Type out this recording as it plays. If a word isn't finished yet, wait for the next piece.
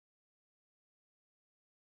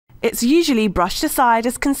It's usually brushed aside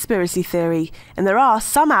as conspiracy theory, and there are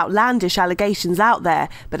some outlandish allegations out there,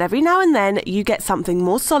 but every now and then you get something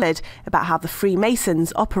more solid about how the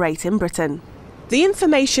Freemasons operate in Britain. The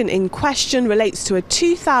information in question relates to a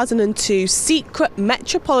 2002 secret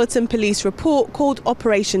Metropolitan Police report called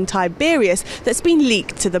Operation Tiberius that's been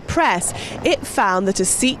leaked to the press. It found that a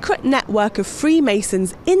secret network of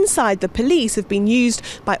Freemasons inside the police have been used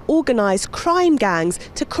by organised crime gangs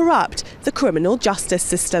to corrupt the criminal justice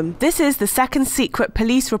system. This is the second secret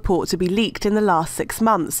police report to be leaked in the last 6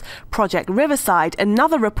 months. Project Riverside,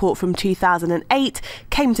 another report from 2008,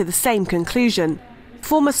 came to the same conclusion.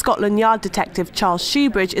 Former Scotland Yard detective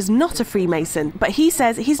𝗧𝗿𝗶𝗁𝗱𝗆 is not a Freemason, but he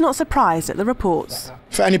says he's not surprised at the reports.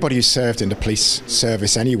 For anybody who's served in the police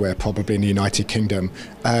service anywhere, probably in the United Kingdom,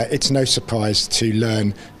 it's no surprise to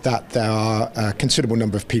learn that there are a considerable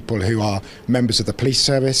number of people who are members of the police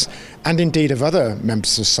service and indeed of other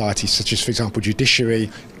members of society, such as, for example, judiciary,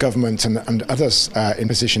 government and others in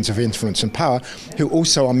positions of influence and power, who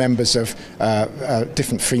also are members of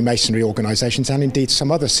different Freemasonry organisations and indeed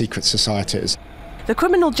some other secret societies. The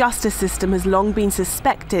criminal justice system has long been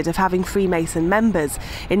suspected of having Freemason members.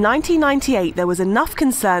 In 1998, there was enough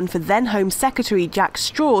concern for then Home Secretary Jack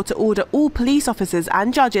Straw to order all police officers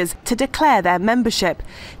and judges to declare their membership.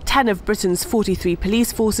 10 of Britain's 43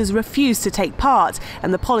 police forces refused to take part,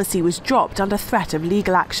 and the policy was dropped under threat of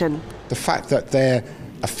legal action. The fact that their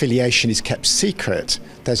affiliation is kept secret,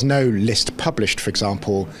 there's no list published, for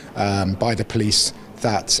example, by the police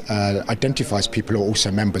that identifies people who are also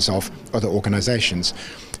members of other organisations,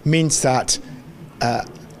 means that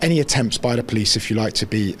any attempts by the police, if you like, to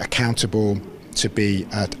be accountable, to be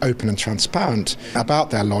open and transparent about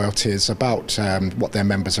their loyalties, about what their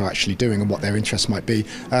members are actually doing and what their interests might be,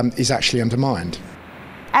 is actually undermined.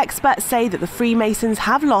 Experts say that the Freemasons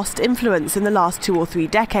have lost influence in the last 2 or 3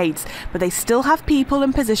 decades, but they still have people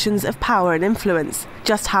in positions of power and influence.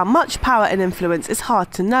 Just how much power and influence is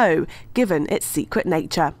hard to know, given its secret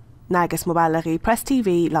nature. 𝗬𝗍𝗶𝘁𝗶𝗃𝗍𝗔, Press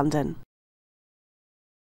TV, London.